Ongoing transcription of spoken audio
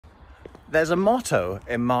There's a motto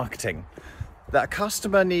in marketing that a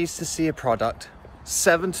customer needs to see a product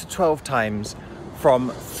 7 to 12 times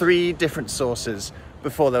from 3 different sources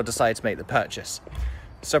before they'll decide to make the purchase.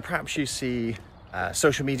 So perhaps you see a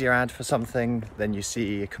social media ad for something, then you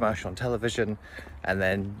see a commercial on television, and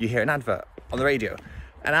then you hear an advert on the radio.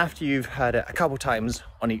 And after you've heard it a couple times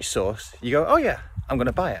on each source, you go, oh yeah, I'm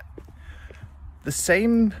gonna buy it. The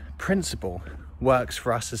same principle works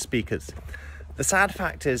for us as speakers. The sad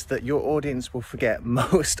fact is that your audience will forget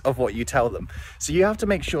most of what you tell them. So you have to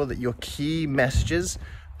make sure that your key messages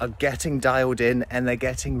are getting dialed in and they're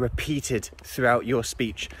getting repeated throughout your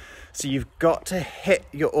speech. So you've got to hit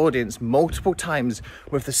your audience multiple times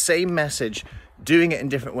with the same message, doing it in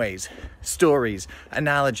different ways. Stories,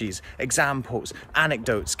 analogies, examples,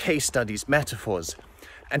 anecdotes, case studies, metaphors.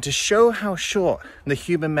 And to show how short the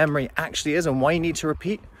human memory actually is and why you need to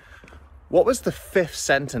repeat, what was the 5th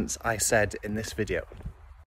sentence I said in this video?